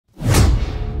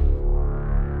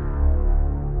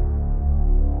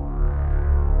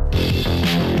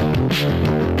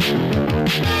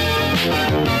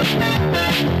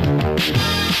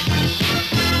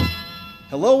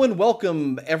Hello and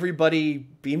welcome, everybody.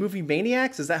 B-Movie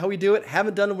Maniacs? Is that how we do it?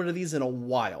 Haven't done one of these in a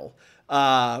while.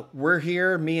 We're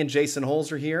here. Me and Jason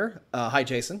Huls are here. Hi,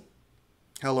 Jason.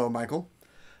 Hello, Michael.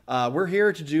 We're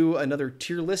here to do another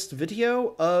tier list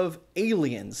video of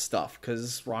Alien stuff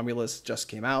because Romulus just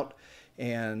came out.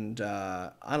 And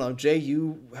I don't know, Jay,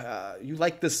 you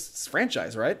like this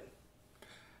franchise, right?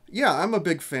 Yeah, I'm a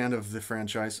big fan of the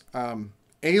franchise.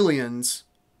 Aliens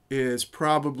is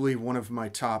probably one of my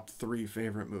top 3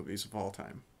 favorite movies of all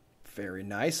time. Very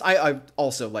nice. I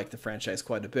also like the franchise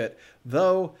quite a bit,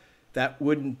 though that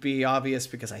wouldn't be obvious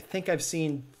because I think I've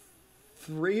seen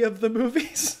 3 of the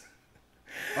movies.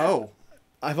 Oh.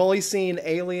 I've only seen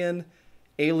Alien,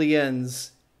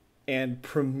 Aliens, and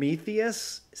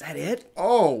Prometheus. Is that it?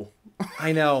 Oh.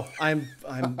 I know. I'm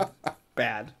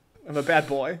bad. I'm a bad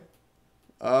boy.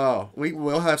 Oh,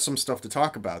 we'll have some stuff to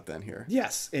talk about then here.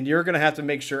 Yes, and you're going to have to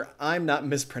make sure I'm not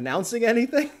mispronouncing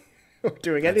anything or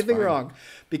doing anything wrong,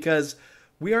 because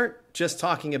we aren't just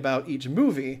talking about each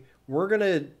movie. We're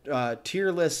going to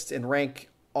tier list and rank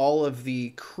all of the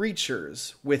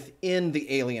creatures within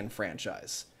the Alien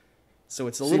franchise. So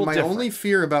it's a little different. My only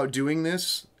fear about doing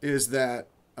this is that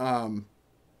I'm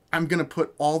going to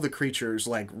put all the creatures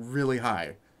like really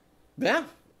high. Yeah.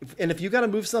 And if you got to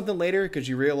move something later because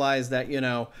you realize that, you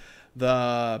know,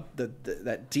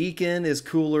 that Deacon is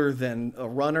cooler than a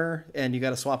runner and you got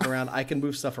to swap around, I can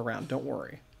move stuff around. Don't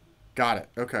worry. Got it.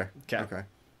 Okay. Okay.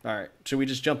 All right. Should we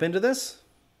just jump into this?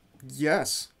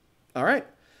 Yes. All right.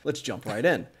 Let's jump right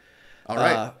in. All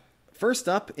right. First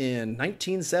up in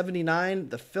 1979,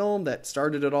 the film that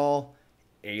started it all,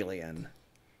 Alien.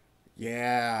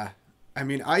 Yeah. I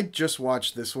mean, I just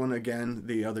watched this one again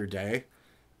the other day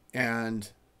and...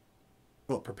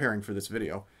 well, preparing for this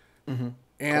video. Mm-hmm.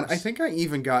 And I think I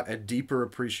even got a deeper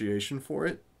appreciation for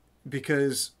it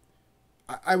because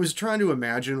I was trying to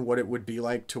imagine what it would be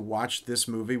like to watch this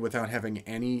movie without having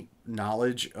any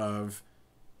knowledge of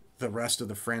the rest of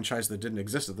the franchise that didn't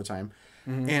exist at the time.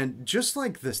 Mm-hmm. And just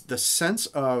like this, the sense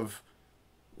of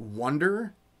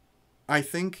wonder, I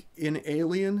think, in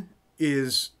Alien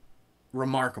is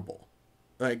remarkable.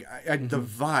 Like, the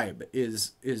vibe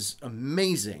is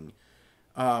amazing.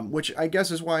 Which I guess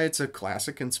is why it's a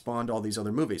classic and spawned all these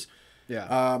other movies.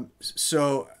 Yeah.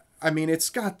 So, I mean,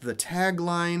 it's got the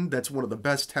tagline that's one of the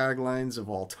best taglines of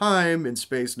all time. In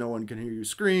space, no one can hear you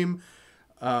scream.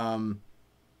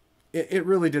 It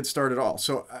really did start it all.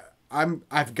 So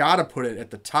I've got to put it at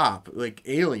the top, like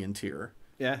Alien tier.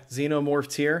 Yeah, Xenomorph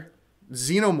tier.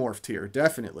 Xenomorph tier,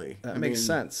 definitely. That makes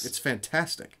sense. It's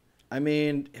fantastic. I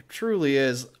mean, it truly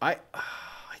is. I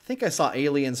think I saw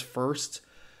Aliens first.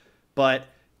 But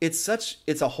it's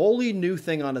a wholly new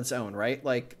thing on its own, right?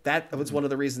 Like that was one of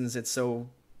the reasons it's so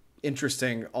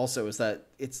interesting also is that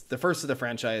it's the first of the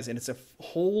franchise and it's a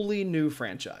wholly new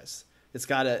franchise. It's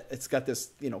got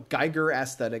this, you know, Geiger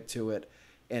aesthetic to it.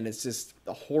 And it's just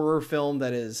a horror film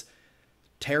that is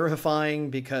terrifying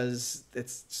because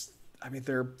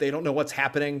they don't know what's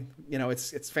happening. You know,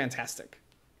 it's fantastic.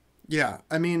 Yeah.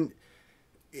 I mean,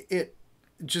 it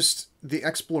just the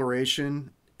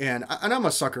exploration. And I'm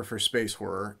a sucker for space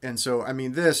horror. And so, I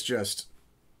mean, this just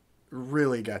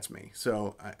really gets me.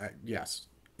 So, yes,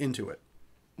 into it.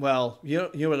 Well,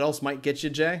 you know what else might get you,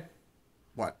 Jay?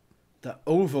 What? The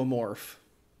ovomorph.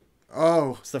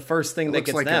 Oh. It's the first thing that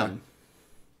gets like them.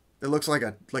 It looks like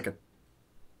a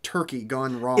turkey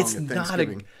gone wrong at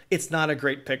Thanksgiving. It's not a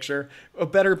great picture. A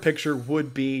better picture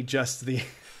would be just the...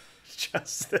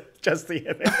 just the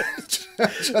image.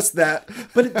 Just that.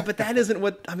 But that isn't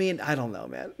what I mean. I don't know,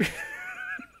 man.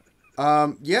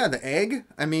 Yeah, the egg.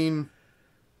 I mean,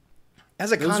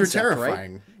 as a concept, those are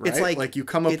terrifying, right? It's like you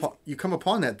come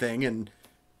upon that thing and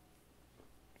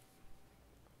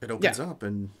it opens up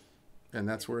and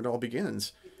that's where it all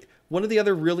begins. One of the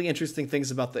other really interesting things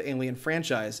about the Alien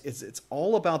franchise is it's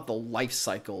all about the life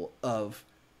cycle of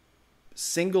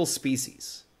single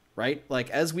species. Right? Like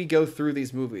as we go through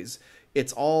these movies,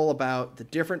 it's all about the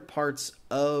different parts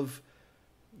of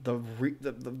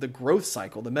the growth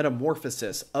cycle, the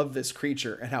metamorphosis of this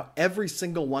creature and how every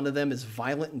single one of them is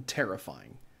violent and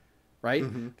terrifying. Right?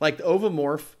 Mm-hmm. Like the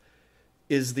ovomorph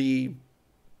is it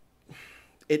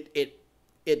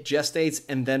gestates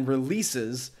and then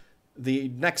releases the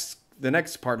next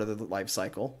part of the life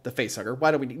cycle, the facehugger.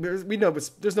 Why do we know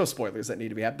there's no spoilers that need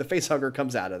to be had. The facehugger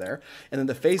comes out of there, and then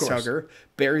the facehugger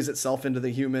buries itself into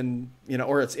the human, you know,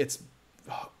 or it's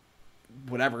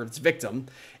whatever, its victim,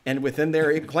 and within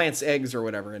there it plants eggs or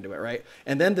whatever into it, right?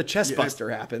 And then the chest buster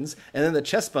happens, and then the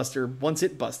chest buster, once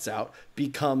it busts out,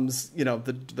 becomes, you know,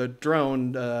 the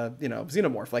drone, you know,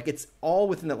 xenomorph. Like, it's all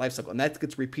within that life cycle, and that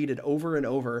gets repeated over and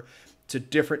over to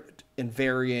different and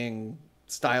varying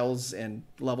styles and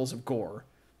levels of gore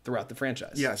throughout the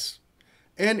franchise. Yes.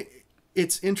 And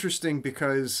it's interesting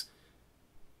because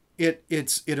it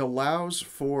allows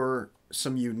for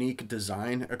some unique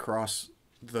design across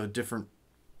the different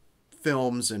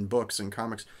films and books and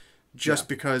comics, just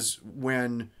because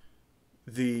when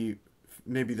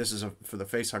maybe this is for the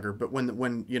facehugger, but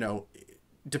when you know,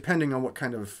 depending on what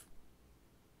kind of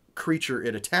creature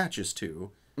it attaches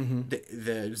to,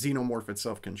 the xenomorph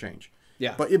itself can change.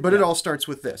 Yeah. But it all starts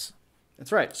with this.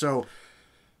 That's right. So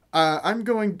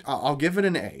I'll give it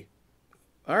an A.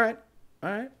 All right.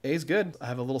 A's good. I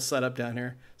have a little setup down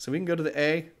here, so we can go to the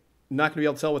A. Not going to be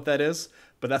able to tell what that is,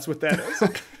 but that's what that is.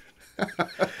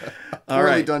 All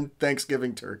right. Done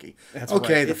Thanksgiving turkey. That's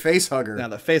okay, right. The facehugger. Now,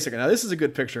 the facehugger. Now, this is a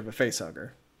good picture of a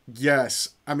facehugger.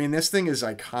 Yes. I mean, this thing is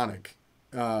iconic.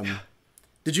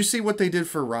 Did you see what they did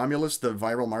for Romulus, the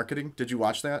viral marketing? Did you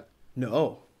watch that?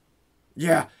 No.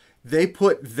 Yeah. They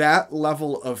put that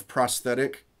level of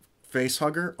prosthetic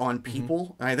facehugger on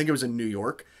people, and I think it was in New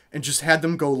York, and just had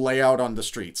them go lay out on the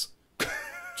streets.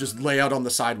 Just lay out on the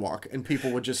sidewalk, and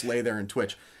people would just lay there and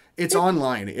twitch. It's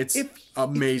online. It's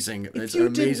amazing. It's an amazing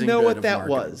bit of marketing. If you didn't know what that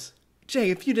was, Jay,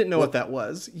 if you didn't know what that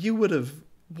was, you would have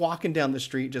walking down the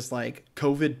street just like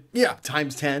COVID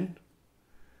times 10.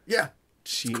 Yeah.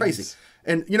 Jeez. It's crazy.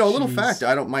 And, you know, a little fact,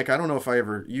 Mike, I don't know if I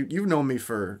ever, you've known me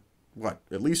for, what,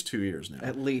 at least 2 years now.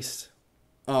 At least.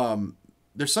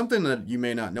 There's something that you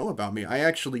may not know about me. I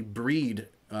actually breed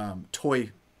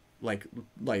toy, like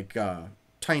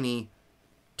tiny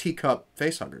teacup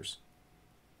facehuggers.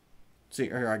 See,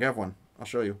 here, I have one. I'll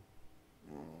show you.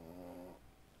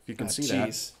 If you can see that.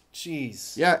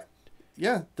 Jeez.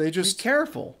 Yeah, they just... Be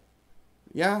careful.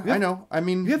 Yeah, I know. I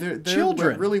mean, they're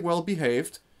children. really well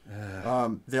behaved.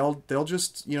 They'll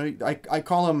just, you know, I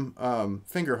call them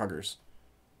finger huggers.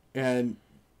 And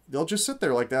they'll just sit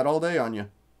there like that all day on you.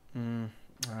 Okay.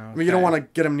 I mean, you don't want to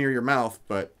get them near your mouth,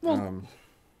 but you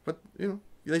know,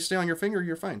 they stay on your finger,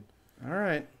 you're fine. All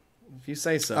right, if you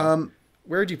say so.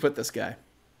 Where'd you put this guy?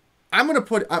 I'm gonna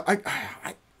put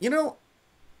you know,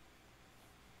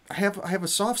 I have a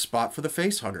soft spot for the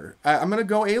face hugger. I'm gonna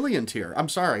go alien tier. I'm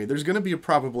sorry, there's gonna be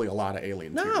probably a lot of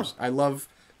alien tiers. I love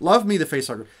me the face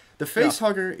hugger. The face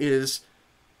hugger is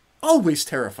always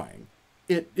terrifying.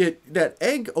 That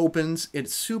egg opens,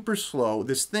 it's super slow.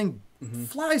 This thing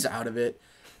flies out of it,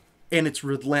 and it's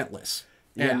relentless.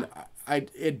 And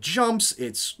it jumps.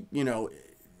 It's, you know,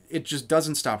 it just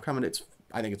doesn't stop coming.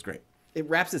 I think it's great. It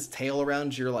wraps its tail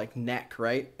around your like neck,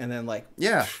 right? And then like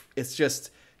it's just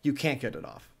you can't get it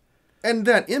off. And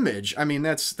that image, I mean,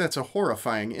 that's a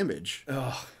horrifying image.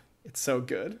 Oh, it's so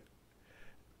good.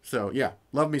 So yeah,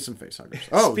 love me some face huggers.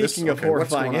 Oh, speaking of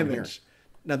horrifying image.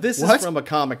 Now this is from a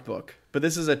comic book, but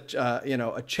this is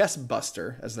a chest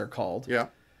buster, as they're called. Yeah.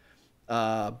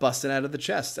 Busting out of the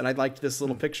chest, and I liked this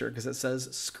little picture because it says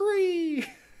 "Scree."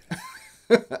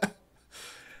 Of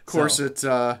course, it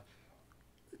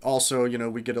also, you know,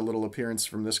 we get a little appearance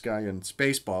from this guy in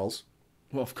Spaceballs.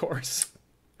 Well, of course.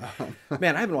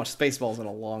 Man, I haven't watched Spaceballs in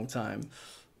a long time.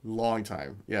 Long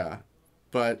time, yeah.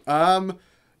 But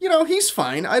you know, he's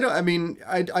fine.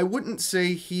 I wouldn't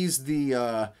say he's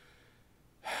the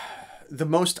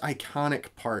most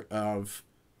iconic part of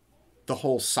the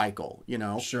whole cycle, you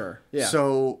know? Sure. Yeah.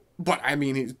 So, but I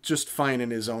mean, he's just fine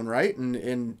in his own right,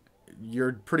 and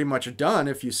you're pretty much done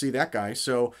if you see that guy.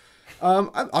 So,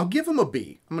 I'll give him a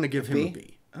B. I'm going to give him a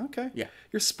B. Okay. Yeah.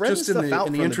 You're spreading just stuff out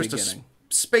in from the interest the of beginning.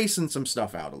 Spacing some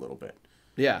stuff out a little bit.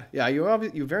 Yeah. Yeah.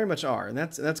 You very much are, and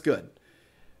that's good.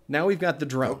 Now we've got the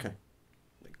drone. Okay.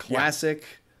 Classic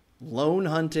lone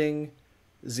hunting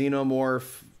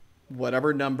xenomorph,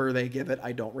 whatever number they give it,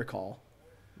 I don't recall.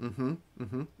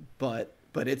 But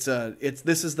this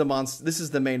is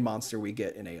the main monster we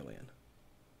get in Alien.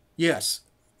 Yes.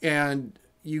 And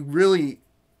you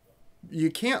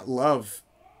can't love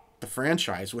the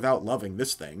franchise without loving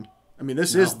this thing. I mean,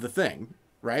 this is the thing,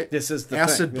 right? This is the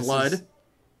acid thing. blood.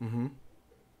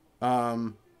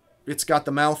 It's got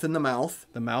the mouth in the mouth.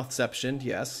 The mouthception,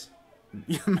 yes.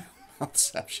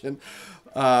 Mouthception.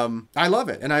 I love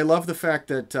it, and I love the fact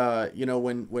that you know,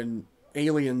 when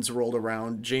Aliens rolled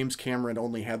around, James Cameron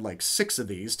only had like 6 of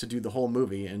these to do the whole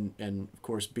movie, and of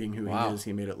course, being who he is,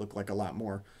 he made it look like a lot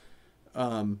more.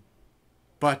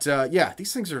 But yeah,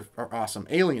 these things are awesome.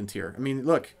 Alien tier. I mean,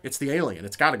 look, it's the Alien.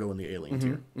 It's got to go in the Alien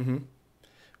tier.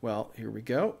 Well, here we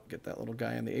go. Get that little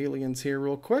guy on the Aliens here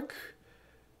real quick.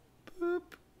 Boop.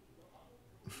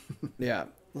 Yeah,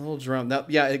 a little drum. That,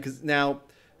 yeah, because now,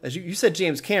 as you said,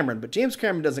 James Cameron, but James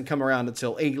Cameron doesn't come around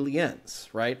until Aliens,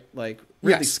 right? Like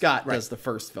Ridley Scott does the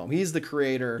first film. He's the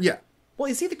creator. Yeah.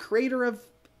 Well, is he the creator of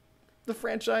the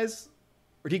franchise,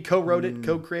 or did he co-wrote it,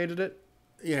 co-created it?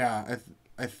 Yeah,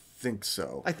 I think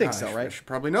so. I think so, right? I should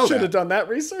probably know that. Should have done that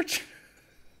research.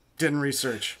 Didn't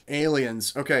research.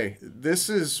 Aliens. Okay, this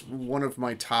is one of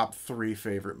my top 3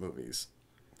 favorite movies.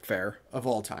 Fair. Of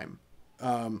all time.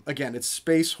 Again, it's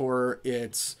space horror.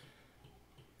 It's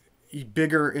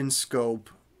bigger in scope.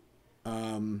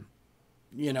 You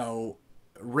know,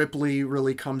 Ripley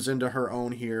really comes into her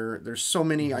own here. There's so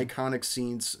many iconic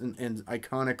scenes and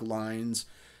iconic lines.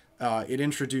 It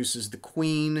introduces the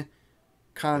Queen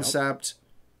concept.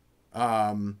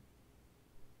 Yep.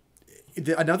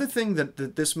 Another thing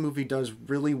that this movie does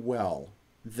really well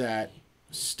that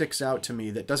sticks out to me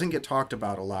that doesn't get talked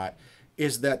about a lot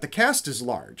is that the cast is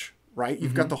large, right?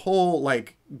 You've got the whole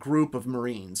like group of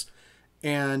Marines,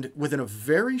 and within a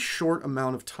very short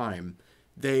amount of time,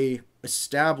 they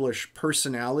establish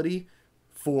personality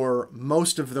for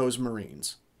most of those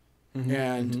Marines.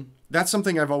 And that's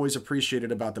something I've always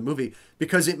appreciated about the movie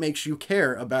because it makes you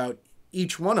care about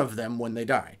each one of them when they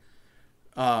die.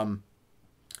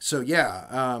 So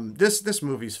yeah, this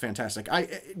movie's fantastic.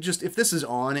 If this is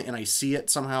on and I see it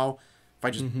somehow, if I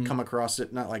just come across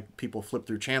it, not like people flip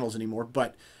through channels anymore,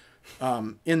 but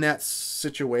in that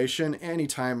situation,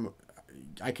 anytime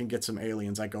I can get some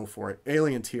Aliens, I go for it.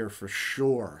 Alien tier for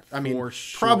sure. I mean,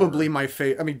 probably my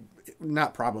favorite. I mean,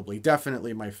 not probably,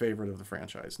 definitely my favorite of the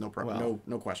franchise. No problem. Well,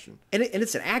 no question. And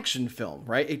it's an action film,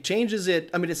 right? It changes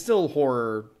it. I mean, it's still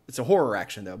horror. It's a horror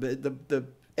action though, but the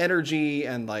energy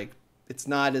and like it's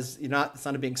not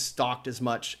being stalked as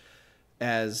much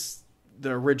as the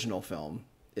original film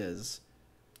is.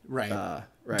 Right.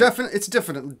 Right. Definitely, it's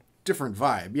different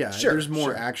vibe. Yeah. Sure. There's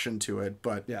more action to it,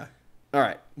 but yeah. All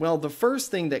right. Well, the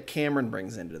first thing that Cameron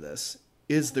brings into this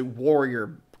is the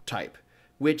warrior type,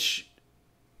 which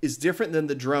is different than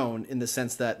the drone in the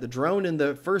sense that the drone in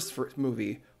the first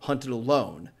movie hunted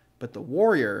alone, but the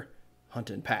warrior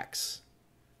hunted in packs.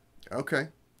 Okay.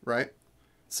 Right.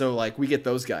 So, like, we get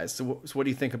those guys. So what do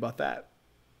you think about that?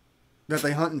 That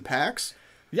they hunt in packs?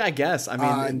 Yeah, I guess. I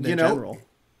mean, in general.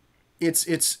 It's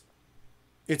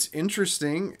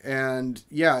interesting, and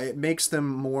yeah, it makes them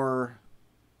more...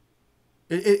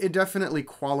 It definitely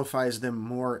qualifies them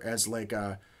more as like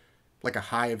a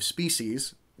hive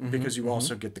species, because you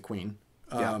also get the Queen.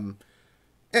 And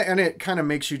it kind of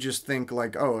makes you just think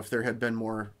like, oh, if there had been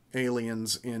more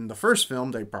aliens in the first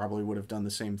film, they probably would have done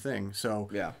the same thing. So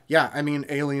yeah, I mean,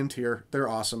 Alien tier, they're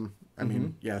awesome. I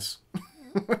mean, yes,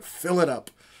 fill it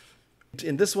up.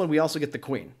 In this one, we also get the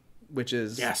Queen, which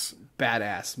is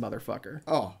badass motherfucker.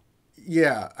 Oh,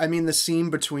 yeah. I mean, the scene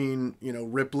between,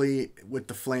 Ripley with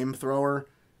the flamethrower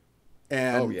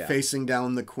and facing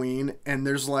down the Queen, and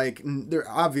there's there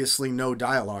obviously no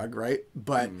dialogue, right?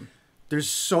 But there's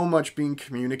so much being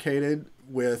communicated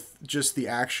with just the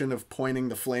action of pointing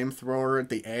the flamethrower at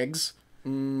the eggs.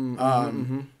 And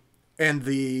kind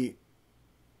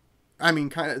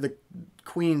of the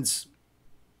Queen's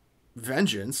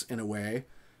vengeance in a way,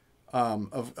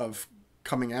 of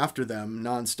coming after them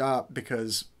nonstop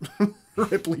because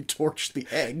Ripley torched the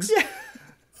eggs.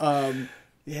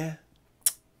 Yeah.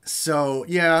 So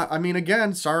yeah, I mean,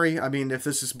 again, sorry. I mean, if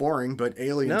this is boring, but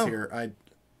Aliens here,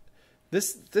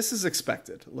 This is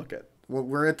expected. Look at. Well,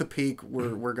 we're at the peak.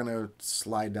 We're gonna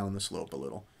slide down the slope a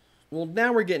little. Well,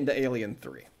 now we're getting to Alien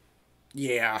 3.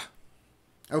 Yeah.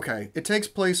 Okay. It takes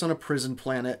place on a prison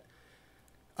planet.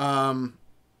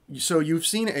 So you've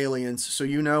seen Aliens, so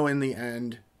in the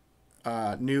end,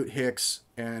 Newt, Hicks,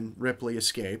 and Ripley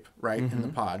escape, right, in the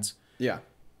pods. Yeah.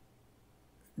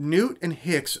 Newt and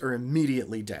Hicks are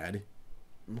immediately dead.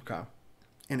 Okay.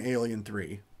 In Alien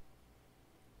 3.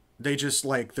 They just,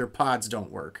 their pods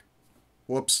don't work.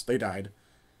 Whoops, they died.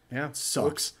 Yeah. Sucks.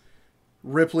 Whoops.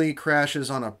 Ripley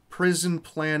crashes on a prison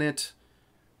planet.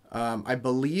 I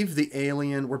believe the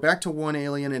alien... We're back to one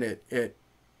alien, and it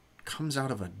comes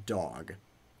out of a dog.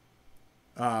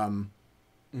 So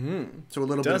a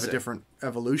little bit of a different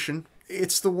evolution.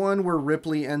 It's the one where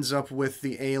Ripley ends up with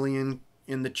the alien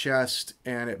in the chest,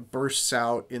 and it bursts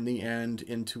out in the end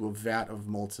into a vat of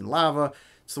molten lava.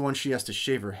 It's the one she has to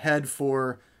shave her head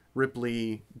for.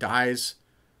 Ripley dies.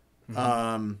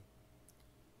 Now,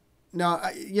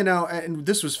 and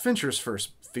this was Fincher's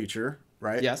first feature,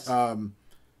 right? Yes. There's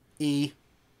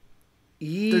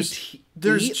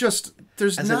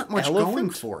not much going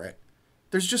for it.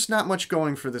 There's just not much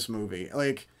going for this movie.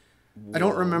 I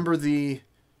don't remember the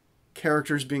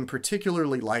characters being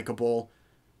particularly likable.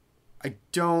 I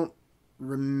don't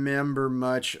remember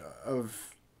much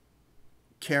of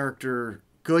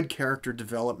good character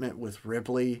development with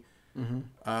Ripley.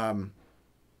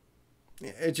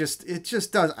 It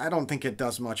just does. I don't think it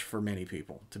does much for many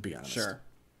people, to be honest. Sure.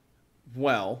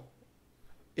 Well,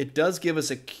 it does give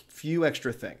us a few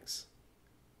extra things.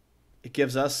 It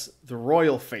gives us the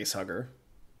royal facehugger.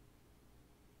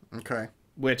 Okay.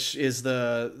 Which is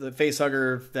the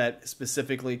facehugger that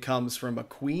specifically comes from a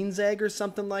queen's egg or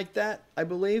something like that, I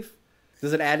believe.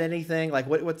 Does it add anything? Like,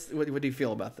 what do you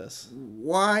feel about this?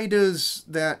 Why does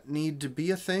that need to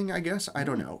be a thing, I guess? I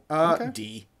don't know. Okay.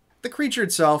 D. The creature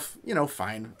itself,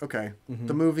 fine. Okay.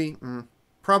 The movie,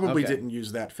 probably didn't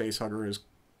use that facehugger as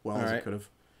well as it could have.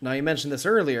 Now, you mentioned this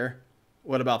earlier.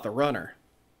 What about the runner?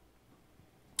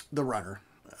 The runner.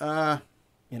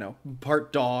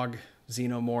 Part dog,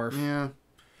 xenomorph. Yeah.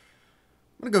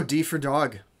 I'm going to go D for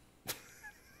dog.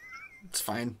 It's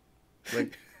fine.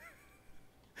 Like,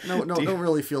 don't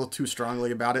really feel too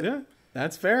strongly about it. Yeah,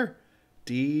 that's fair.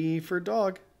 D for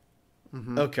dog.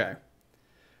 Okay.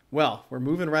 Well, we're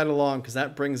moving right along because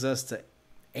that brings us to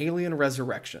Alien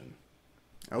Resurrection.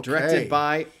 Okay. Directed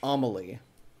by Amélie.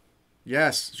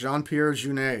 Yes, Jean-Pierre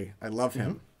Jeunet. I love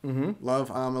him. Love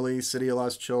Amélie, City of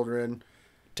Lost Children.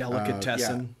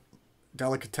 Delicatessen.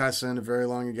 Delicatessen, A Very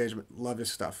Long Engagement. Love his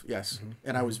stuff, yes.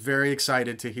 And I was very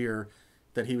excited to hear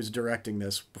that he was directing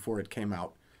this before it came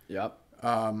out. Yep.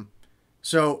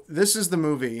 So this is the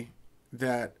movie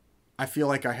that I feel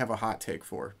like I have a hot take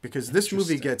for, because this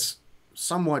movie gets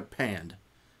somewhat panned.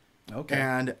 Okay.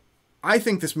 And I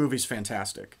think this movie's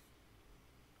fantastic.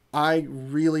 I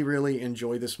really, really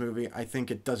enjoy this movie. I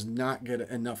think it does not get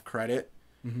enough credit.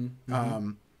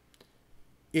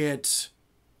 It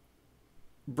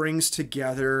brings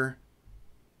together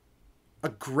a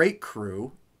great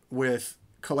crew with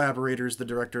collaborators the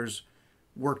directors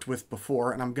worked with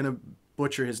before, and I'm going to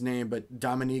butcher his name, but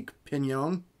Dominique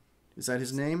Pignon, is that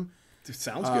his name? It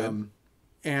sounds good.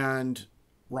 And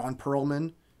Ron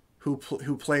Perlman, who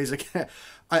plays again.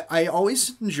 I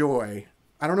always enjoy,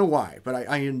 I don't know why, but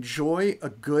I enjoy a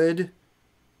good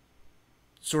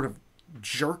sort of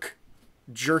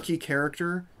jerky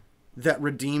character that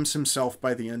redeems himself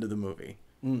by the end of the movie.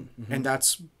 And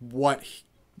that's what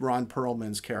Ron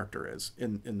Perlman's character is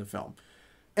in the film.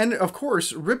 And of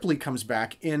course, Ripley comes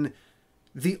back in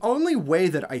the only way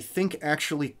that I think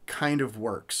actually kind of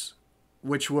works,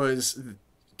 which was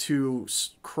to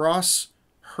cross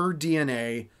her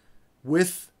DNA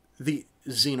with the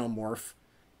xenomorph.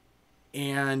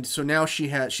 And so now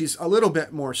she's a little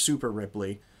bit more Super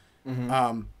Ripley.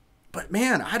 But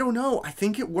man, I don't know. I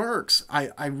think it works.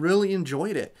 I really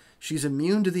enjoyed it. She's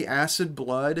immune to the acid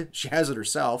blood. She has it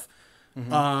herself.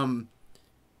 And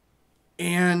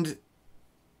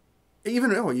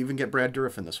you even get Brad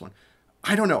Dourif in this one.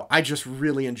 I don't know. I just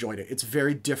really enjoyed it. It's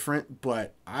very different,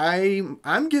 but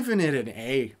I'm giving it an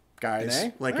A, guys.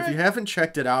 An A? Like, All if you haven't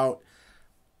checked it out,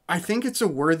 I think it's a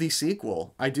worthy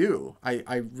sequel. I do.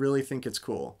 I really think it's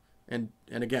cool. And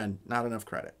again, not enough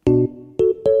credit.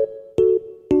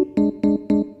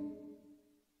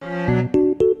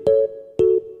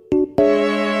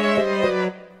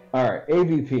 All right,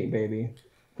 AVP, baby.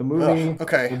 The movie,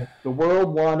 okay. The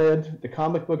world wanted, the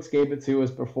comic books gave it to us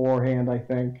beforehand, I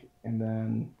think, and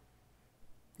then...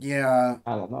 Yeah.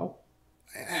 I don't know.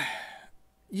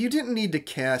 You didn't need to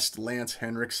cast Lance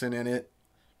Henriksen in it.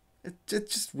 It's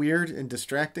just weird and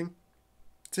distracting.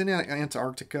 It's in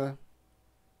Antarctica.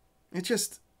 It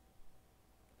just...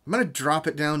 I'm going to drop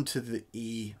it down to the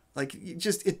E. Like,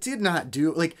 it did not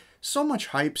do... Like, so much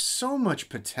hype, so much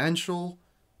potential.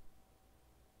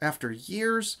 After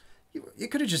years... You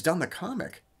could have just done the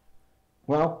comic.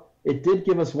 Well, it did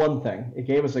give us one thing. It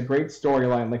gave us a great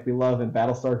storyline like we love in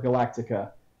Battlestar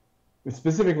Galactica. With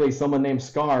specifically someone named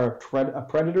Scar, a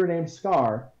predator named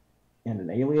Scar, and an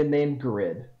alien named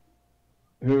Grid,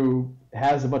 who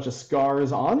has a bunch of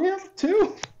scars on him,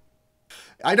 too.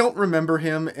 I don't remember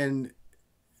him, and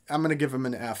I'm going to give him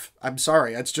an F. I'm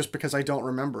sorry. It's just because I don't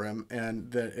remember him,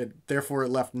 and therefore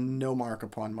it left no mark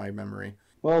upon my memory.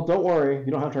 Well, don't worry. You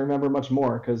don't have to remember much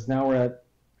more, because now we're at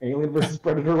Alien vs.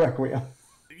 Predator Requiem.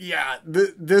 Yeah,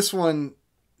 this one,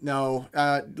 no.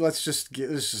 Let's just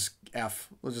F.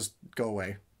 Let's just go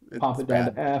away. Pop it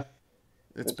down to F.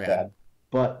 It's bad.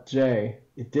 But, Jay,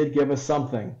 it did give us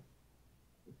something.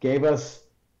 It gave us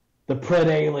the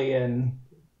Predalien.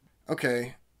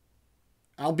 Okay.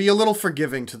 I'll be a little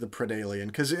forgiving to the Predalien,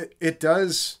 because it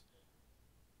does,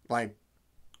 like,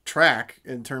 track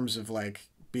in terms of, like,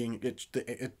 being it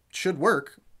should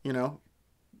work,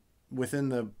 within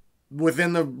the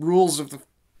rules of the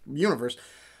universe.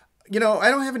 I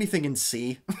don't have anything in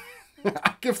C.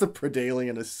 I'll give the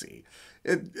Predalien a C.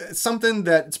 It's something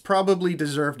that's probably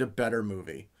deserved a better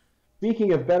movie.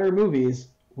 Speaking of better movies,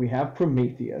 we have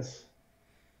Prometheus.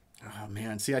 Oh,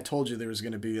 man. See, I told you there was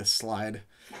going to be a slide.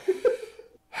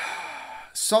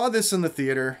 Saw this in the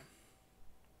theater.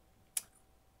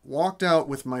 Walked out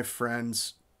with my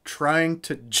friends trying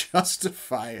to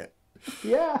justify it.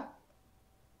 Yeah.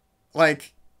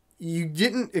 Like, you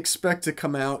didn't expect to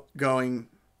come out going,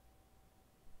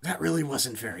 that really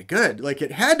wasn't very good. Like,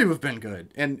 it had to have been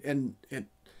good. And it,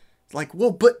 like,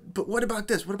 well, but what about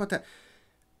this? What about that?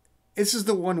 This is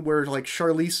the one where, like,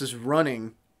 Charlize is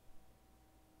running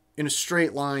in a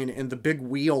straight line and the big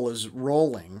wheel is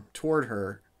rolling toward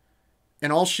her.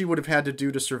 And all she would have had to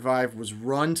do to survive was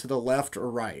run to the left or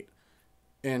right.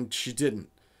 And she didn't.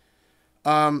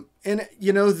 And,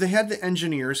 you know, they had the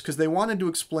engineers because they wanted to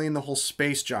explain the whole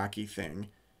space jockey thing.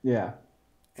 Yeah.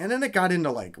 And then it got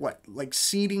into, like, like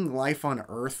seeding life on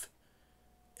Earth.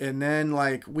 And then,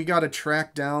 like, we got to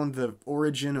track down the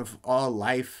origin of all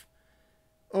life.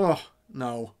 Oh,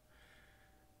 no.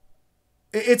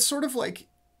 It's sort of like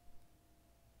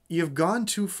you've gone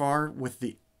too far with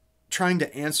the trying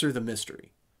to answer the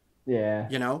mystery. Yeah.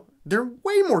 You know? They're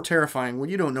way more terrifying when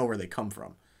you don't know where they come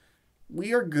from.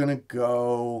 We are going to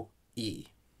go E.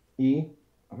 E?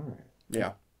 All right.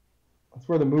 Yeah. That's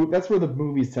where the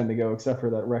movies tend to go, except for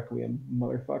that Requiem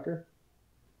motherfucker.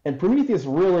 And Prometheus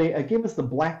really gave us the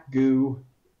black goo,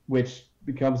 which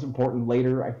becomes important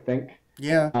later, I think.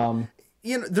 Yeah.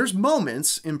 You know, there's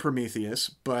moments in Prometheus,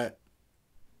 but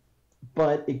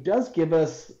it does give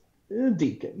us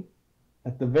Deacon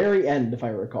at the very end, if I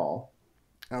recall.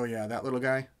 Oh yeah, that little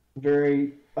guy.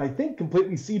 Very, I think,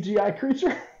 completely CGI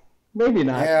creature. Maybe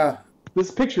not. Yeah.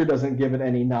 This picture doesn't give it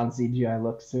any non-CGI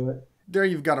looks to it. There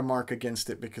you've got a mark against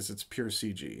it because it's pure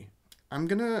CG.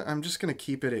 I'm just gonna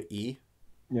keep it at E.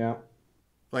 Yeah.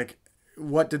 Like,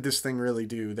 what did this thing really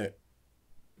do that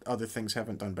other things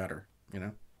haven't done better? You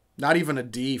know, not even a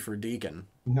D for Deacon.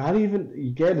 Not even,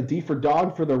 you get a D for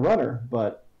dog for the runner,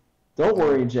 but don't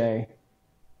worry, Jay.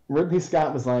 Ridley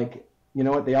Scott was like, you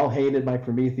know what? They all hated my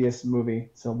Prometheus movie,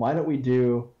 so why don't we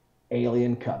do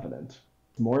Alien Covenant?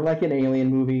 It's more like an Alien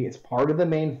movie. It's part of the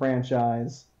main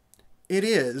franchise. It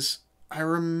is. I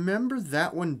remember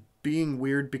that one being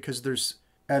weird because there's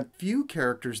a few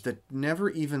characters that never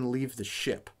even leave the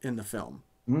ship in the film.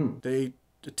 They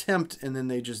attempt and then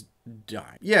they just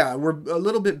die. Yeah, we're a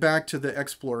little bit back to the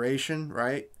exploration,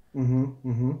 right?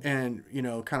 And, you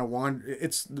know, kind of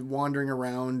it's wandering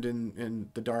around in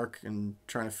the dark and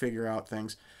trying to figure out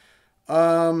things.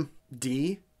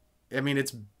 D. I mean,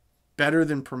 it's better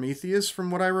than Prometheus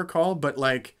from what I recall, but,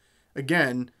 like,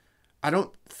 again, I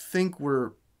don't think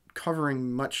we're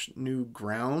covering much new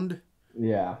ground.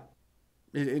 Yeah.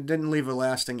 It didn't leave a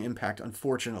lasting impact,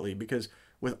 unfortunately, because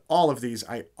with all of these,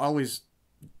 I always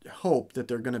hope that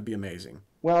they're going to be amazing.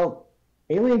 Well,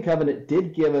 Alien Covenant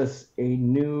did give us a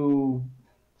new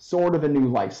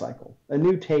life cycle, a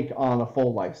new take on a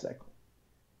full life cycle.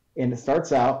 And it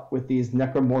starts out with these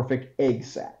necromorphic egg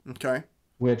sacs. Okay.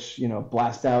 Which, you know,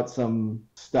 blast out some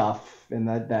stuff and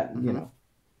that you know,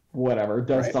 whatever,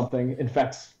 does something,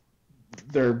 infects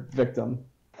their victim.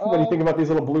 What do you think about these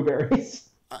little blueberries?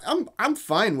 I'm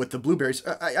fine with the blueberries.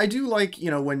 I do like, you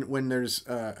know, when there's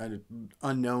an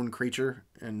unknown creature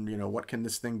and, you know, what can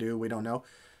this thing do? We don't know.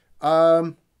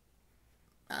 I'll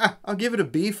give it a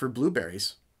B for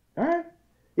blueberries. All right.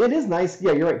 It is nice.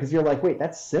 Yeah, you're right, because you're like, wait,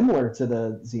 that's similar to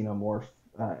the xenomorph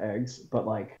eggs, but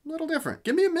like... A little different.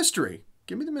 Give me a mystery.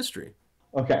 Give me the mystery.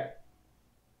 Okay.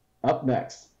 Up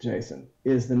next, Jason,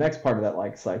 is the next part of that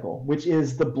life cycle, which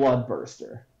is the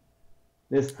bloodburster.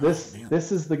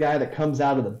 This is the guy that comes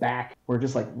out of the back where it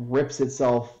just like rips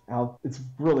itself out. It's a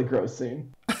really gross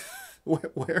scene.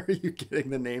 Where are you getting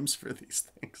the names for these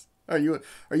things? Are you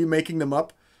making them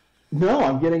up? No,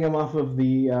 I'm getting them off of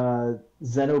the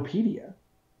Xenopedia.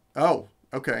 Oh,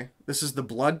 okay. This is the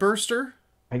bloodburster?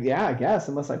 Yeah, I guess,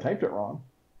 unless I typed it wrong.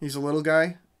 He's a little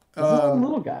guy? This is a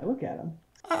little guy. Look at him.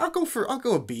 I'll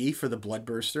go a B for the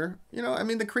bloodburster. You know, I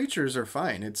mean, the creatures are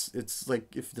fine. It's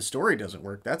like, if the story doesn't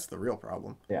work, that's the real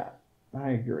problem. Yeah,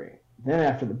 I agree. Then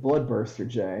after the bloodburster,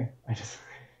 Jay, it's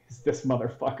this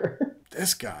motherfucker.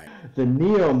 This guy. The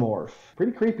neomorph.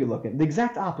 Pretty creepy looking. The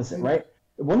exact opposite, right?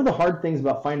 One of the hard things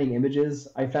about finding images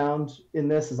I found in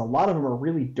this is a lot of them are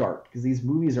really dark, because these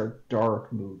movies are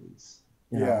dark movies.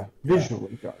 You know,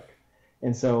 visually dark.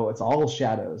 And so it's all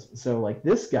shadows. So like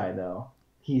this guy, though,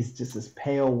 he's just this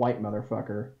pale white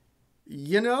motherfucker.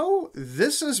 You know,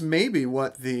 this is maybe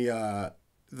what the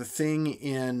thing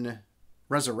in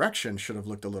Resurrection should have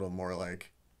looked a little more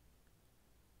like.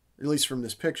 At least from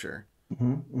this picture.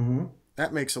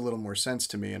 That makes a little more sense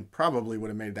to me, and probably would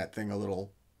have made that thing a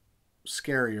little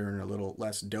scarier and a little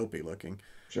less dopey looking.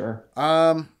 Sure.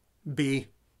 B.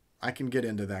 I can get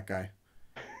into that guy.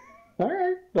 All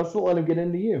right. Let's not let him get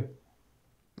into you.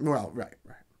 Well, right.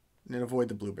 And avoid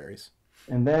the blueberries.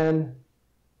 And then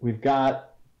we've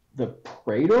got the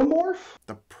Praetomorph.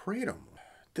 The Praetomorph.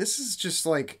 This is just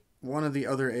like one of the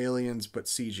other aliens, but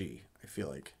CG, I feel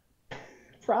like.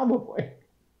 Probably.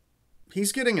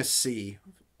 He's getting a C.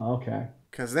 Okay.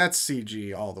 Because that's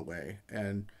CG all the way.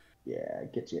 And yeah,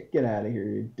 get out of here,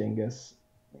 you dingus.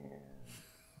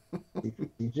 And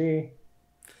CG.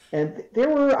 And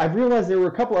I've realized there were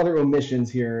a couple other omissions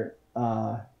here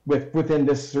within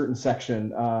this certain section.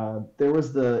 There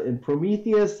was in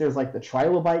Prometheus, there's like the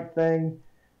trilobite thing.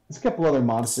 There's a couple other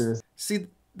monsters. See,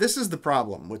 this is the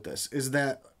problem with this, is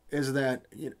that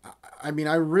I mean,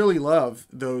 I really love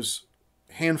those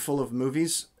handful of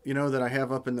movies, that I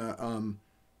have up in the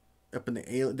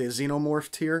xenomorph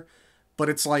tier, but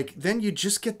it's like, then you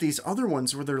just get these other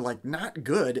ones where they're like not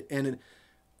good, and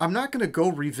I'm not going to go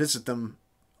revisit them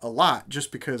a lot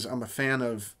just because I'm a fan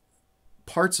of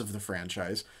parts of the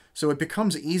franchise. So it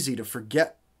becomes easy to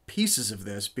forget pieces of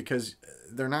this because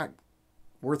they're not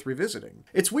worth revisiting.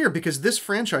 It's weird because this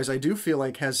franchise, I do feel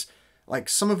like, has like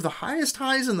some of the highest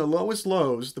highs and the lowest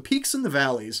lows, the peaks and the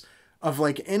valleys of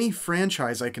like any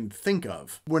franchise I can think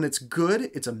of. When it's good,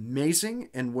 it's amazing,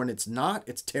 and when it's not,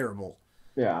 it's terrible.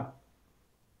 Yeah.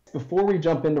 Before we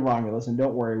jump into Romulus, and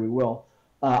don't worry, we will.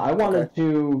 I wanted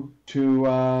to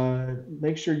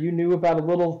make sure you knew about a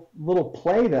little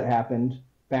play that happened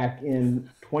back in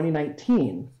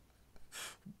 2019.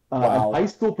 Wow. A high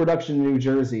school production in New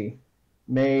Jersey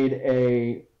made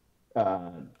a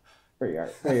there you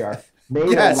are.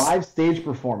 Made Yes. a live stage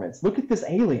performance. Look at this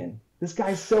alien. This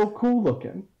guy's so cool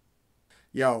looking.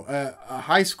 Yo, a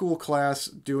high school class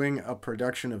doing a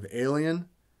production of Alien,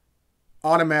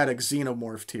 automatic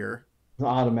xenomorph tier. The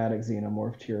automatic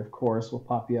xenomorph tier, of course, will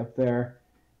pop you up there.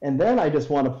 And then I just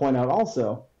want to point out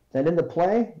also that in the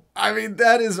play... I mean,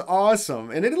 that is awesome.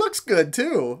 And it looks good,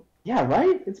 too. Yeah,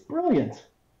 right? It's brilliant.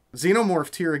 Xenomorph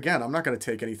tier again. I'm not going to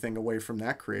take anything away from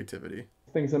that creativity.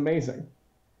 This thing's amazing.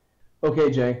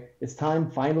 Okay, Jay, it's time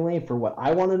finally for what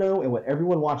I want to know and what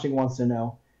everyone watching wants to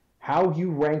know. How you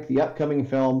rank the upcoming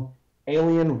film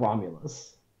Alien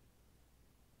Romulus.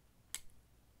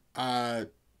 Well,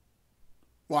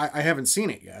 I haven't seen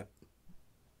it yet.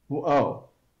 Oh.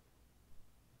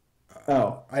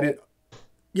 I didn't.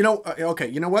 Okay,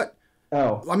 you know what?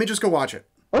 Oh. Let me just go watch it.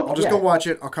 Oh, I'll just yeah. go watch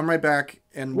it. I'll come right back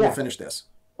and we'll finish this.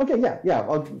 Okay, yeah.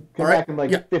 I'll come All right, back in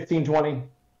like yeah. 15, 20.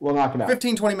 We'll knock it out.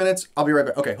 15, 20 minutes. I'll be right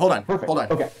back. Okay, hold on. Perfect. Hold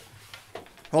on. Okay.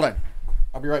 Hold on.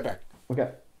 I'll be right back. Okay.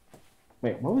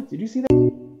 Wait, did you see that?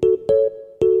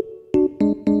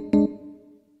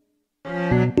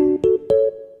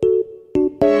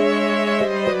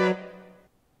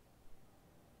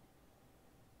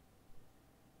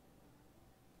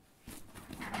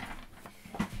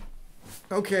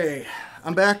 Okay,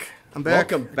 I'm back.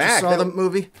 Welcome I back. just saw the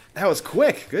movie. That was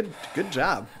quick. Good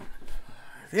job.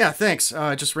 Yeah, thanks.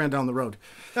 I just ran down the road.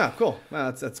 Oh, cool.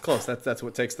 Well, that's close. That's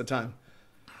what takes the time.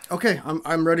 Okay,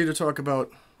 I'm ready to talk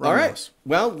about Romulus. All right.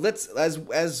 Well, let's as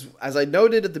I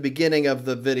noted at the beginning of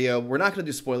the video, we're not going to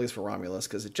do spoilers for Romulus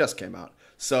because it just came out.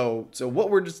 So what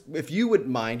we're just, if you wouldn't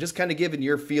mind, just kind of giving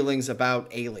your feelings about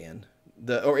Alien,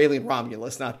 or Alien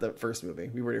Romulus, not the first movie.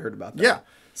 We already heard about that. Yeah.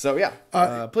 So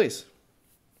yeah, please.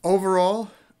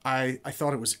 Overall, I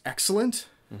thought it was excellent.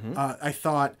 Mm-hmm. I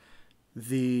thought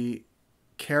the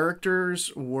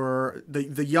characters were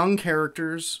the young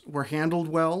characters were handled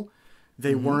well.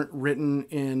 They weren't written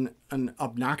in an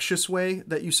obnoxious way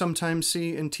that you sometimes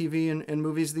see in TV and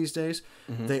movies these days.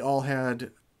 They all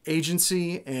had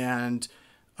agency, and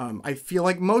I feel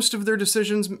like most of their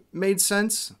decisions made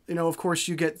sense. Of course,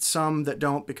 you get some that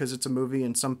don't because it's a movie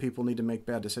and some people need to make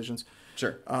bad decisions.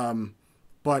 Sure.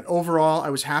 But overall, I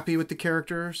was happy with the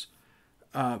characters.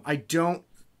 I don't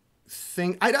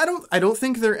think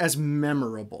they're as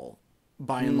memorable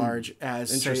by and large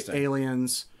as say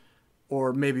Aliens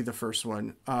or maybe the first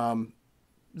one.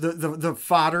 The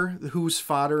fodder, who's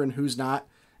fodder and who's not,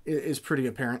 is pretty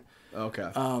apparent.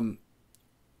 Okay.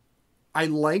 I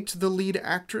liked the lead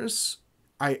actress.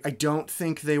 I don't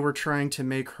think they were trying to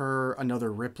make her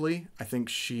another Ripley. I think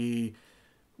she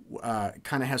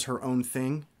kind of has her own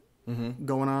thing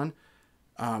going on.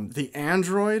 The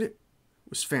android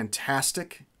was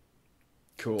fantastic.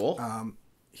 Cool.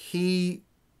 He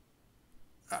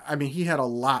had a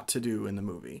lot to do in the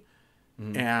movie,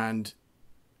 and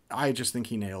I just think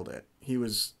he nailed it. He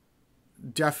was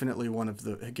definitely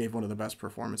gave one of the best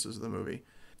performances of the movie.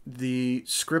 the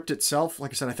script itself,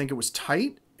 like I said, I think it was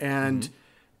tight, and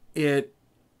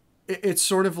it's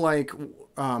sort of like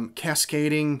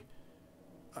cascading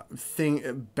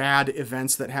bad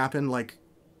events that happen. Like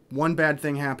one bad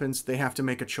thing happens, they have to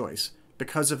make a choice.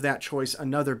 Because of that choice,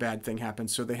 another bad thing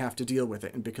happens, so they have to deal with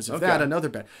it. And because of that, another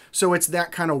bad. So it's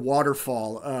that kind of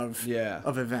waterfall of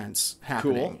events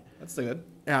happening. Cool. That's good.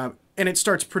 And it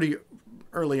starts pretty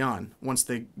early on once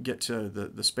they get to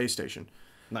the space station.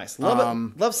 Nice.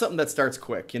 Love something that starts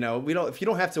quick. You know, if you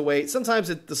don't have to wait. Sometimes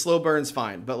the slow burn's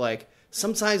fine, but like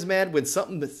sometimes, man, when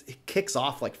something it kicks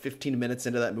off like 15 minutes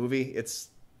into that movie, it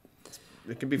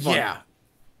can be fun. Yeah.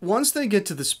 Once they get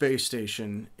to the space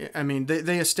station, I mean,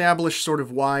 they establish sort of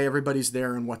why everybody's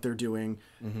there and what they're doing.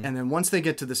 And then once they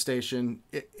get to the station,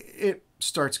 it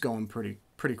starts going pretty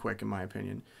quick, in my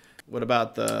opinion. What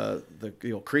about the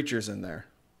creatures in there?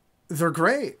 They're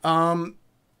great.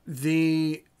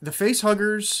 The face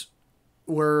huggers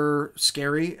were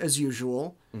scary as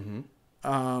usual.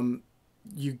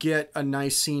 You get a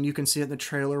nice scene. You can see it in the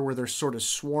trailer where they're sort of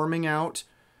swarming out.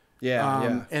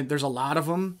 Yeah. And there's a lot of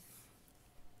them.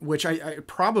 Which I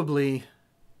probably,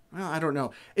 well, I don't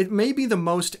know. It may be the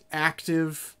most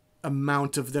active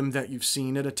amount of them that you've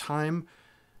seen at a time.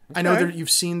 Okay. I know that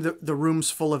you've seen the rooms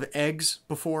full of eggs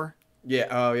before. Yeah.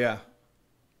 Oh, yeah.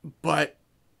 But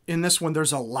in this one,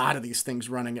 there's a lot of these things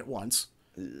running at once.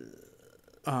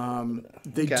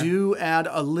 They do add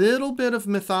a little bit of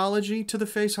mythology to the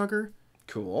facehugger.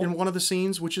 Cool. In one of the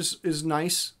scenes, which is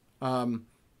nice.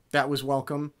 That was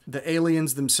welcome. The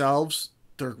aliens themselves,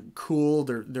 they're cool.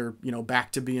 They're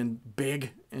back to being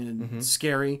big and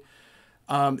scary.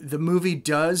 The movie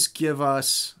does give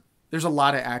us. There's a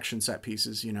lot of action set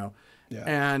pieces,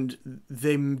 and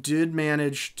they did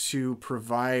manage to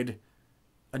provide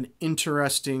an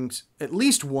interesting, at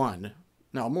least one,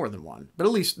 no, more than one, but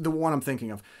at least the one I'm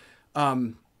thinking of,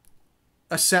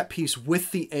 a set piece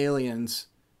with the aliens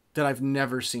that I've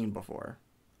never seen before.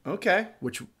 Okay.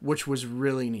 Which was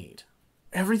really neat.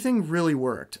 Everything really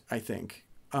worked, I think.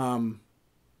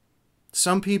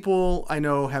 Some people I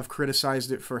know have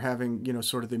criticized it for having,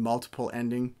 sort of the multiple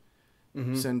ending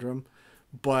syndrome.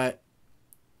 But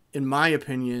in my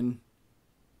opinion,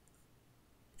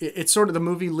 it's sort of, the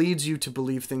movie leads you to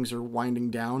believe things are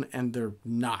winding down, and they're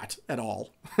not at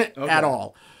all. At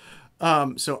all.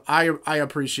 So I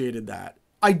appreciated that.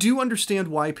 I do understand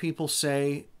why people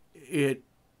say it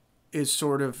is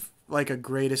sort of like a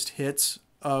greatest hits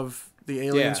of the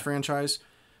Aliens franchise.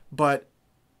 But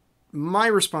my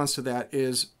response to that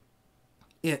is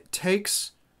it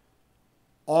takes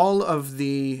all of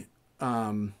the...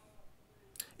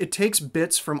 it takes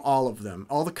bits from all of them,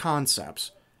 all the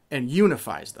concepts, and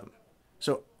unifies them.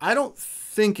 So I don't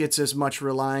think it's as much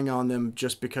relying on them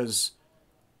just because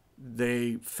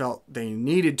they felt they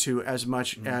needed to, as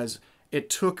much as it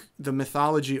took the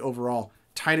mythology overall,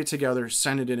 tied it together,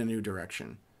 sent it in a new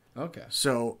direction. Okay.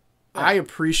 So I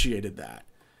appreciated that.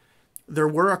 There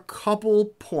were a couple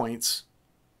points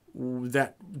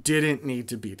that didn't need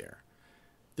to be there.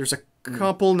 There's a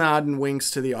couple nod and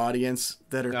winks to the audience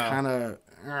that are kind of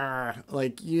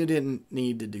like, you didn't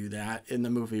need to do that, and the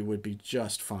movie would be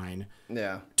just fine.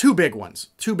 Yeah. Two big ones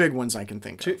I can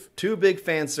think of. Two big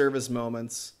fan service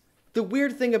moments. The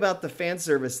weird thing about the fan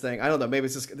service thing, I don't know, maybe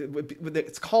it's just,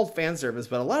 it's called fan service,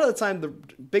 but a lot of the time the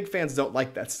big fans don't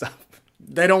like that stuff.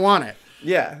 They don't want it.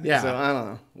 Yeah. So I don't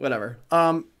know. Whatever.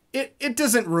 It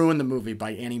doesn't ruin the movie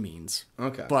by any means.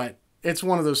 Okay. But it's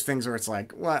one of those things where it's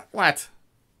like, what?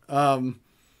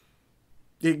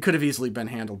 It could have easily been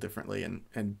handled differently,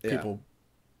 and people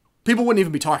wouldn't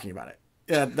even be talking about it.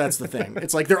 Yeah, that's the thing.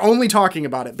 It's like they're only talking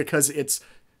about it because it's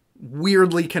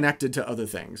weirdly connected to other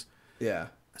things. Yeah.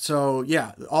 So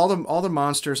yeah, all the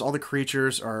monsters, all the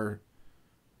creatures are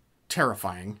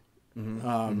terrifying,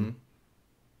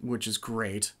 which is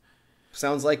great.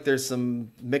 Sounds like there's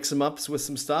some mix 'em ups with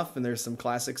some stuff, and there's some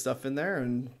classic stuff in there,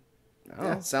 and I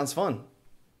don't know, sounds fun.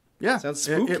 Yeah, sounds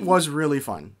spooky. It was really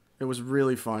fun. It was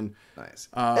really fun. Nice.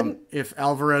 If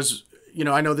Alvarez,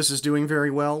 I know this is doing very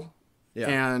well,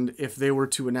 and if they were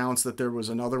to announce that there was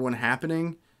another one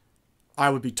happening,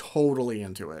 I would be totally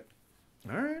into it.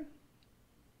 All right.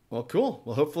 Well, cool.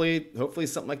 Well, hopefully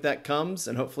something like that comes,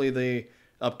 and hopefully the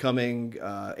upcoming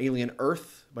Alien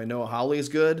Earth by Noah Hawley is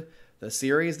good. The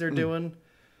series they're doing.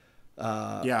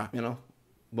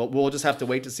 We'll just have to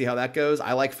wait to see how that goes.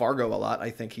 I like Fargo a lot. I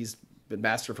think he's been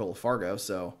masterful of Fargo,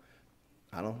 so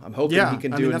I don't know. I'm hoping he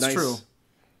can do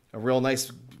a real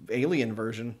nice Alien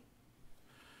version.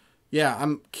 Yeah,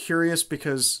 I'm curious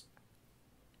because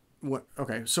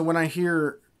so when I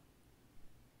hear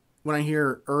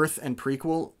Earth and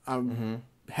prequel, I'm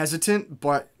hesitant,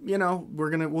 but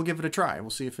we'll give it a try. We'll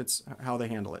see if it's how they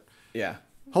handle it. Yeah.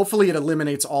 Hopefully it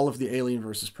eliminates all of the Alien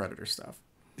versus Predator stuff.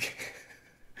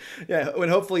 Yeah, and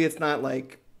hopefully it's not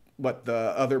like what the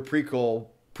other prequel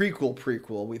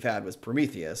we've had was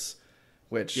Prometheus,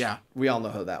 which we all know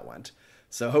how that went.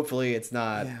 So hopefully it's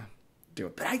not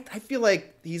doing. But I feel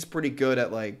like he's pretty good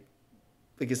at like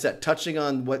I said, touching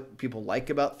on what people like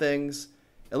about things.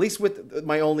 At least with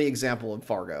my only example of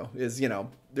Fargo is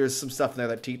there's some stuff there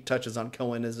that touches on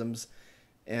Cohenisms,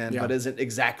 but isn't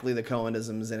exactly the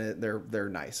Cohenisms in it. They're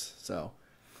nice, so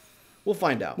we'll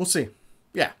find out. We'll see.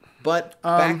 Yeah. But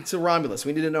back to Romulus.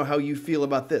 We need to know how you feel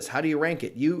about this. How do you rank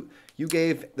it? You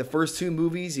gave the first 2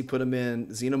 movies, you put them in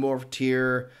Xenomorph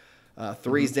tier,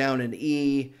 3's down in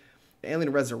E,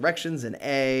 Alien Resurrections in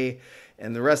A,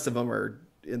 and the rest of them are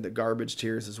in the garbage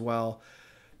tiers as well.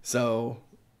 So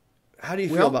how do you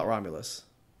feel about Romulus?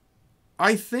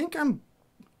 I think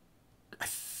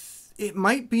it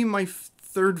might be my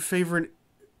 3rd favorite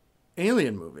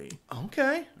Alien movie.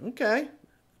 Okay.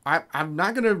 I'm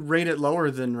not going to rate it lower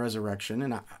than Resurrection,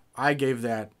 and I gave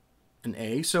that an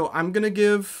A, so I'm going to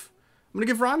give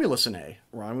Romulus an A.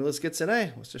 Romulus gets an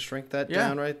A. Let's just shrink that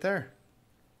down right there.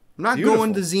 I'm not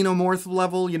going to Xenomorph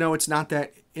level. It's not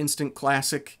that instant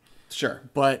classic. Sure.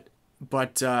 But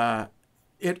I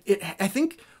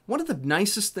think one of the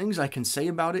nicest things I can say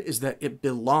about it is that it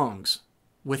belongs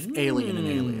with Alien and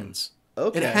Aliens.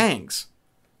 Okay. It hangs.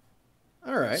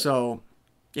 All right. So,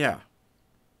 yeah.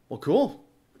 Well, cool.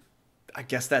 I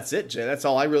guess that's it, Jay. That's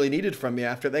all I really needed from you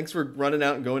after. Thanks for running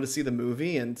out and going to see the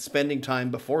movie and spending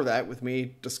time before that with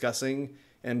me discussing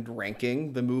and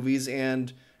ranking the movies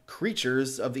and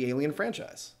creatures of the Alien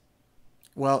franchise.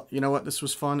 Well, you know what? This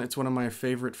was fun. It's one of my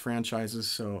favorite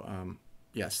franchises. So,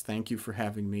 yes, thank you for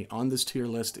having me on this tier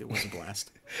list. It was a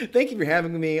blast. Thank you for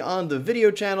having me on the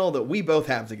video channel that we both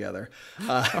have together.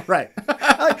 Right.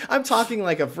 I'm talking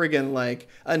like a friggin'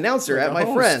 announcer at my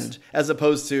friend, as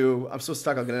opposed to I'm supposed to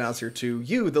talk like an announcer to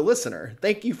you, the listener.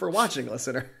 Thank you for watching,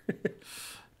 listener.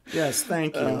 Yes,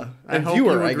 thank you. I and hope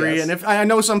viewer, you agree. I guess. And if I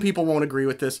know some people won't agree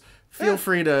with this, feel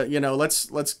free to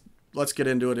let's get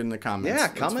into it in the comments. Yeah,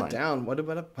 comment down.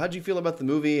 How did you feel about the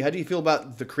movie? How do you feel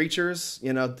about the creatures?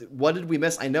 What did we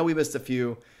miss? I know we missed a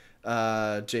few.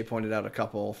 Jay pointed out a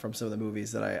couple from some of the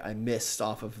movies that I missed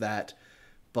off of that,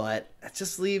 but it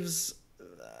just leaves.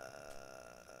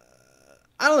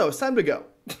 I don't know. It's time to go.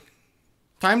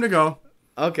 Time to go.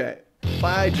 Okay.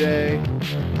 Bye, Jay.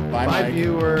 Bye, Mike.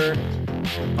 Viewer.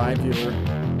 Bye, viewer.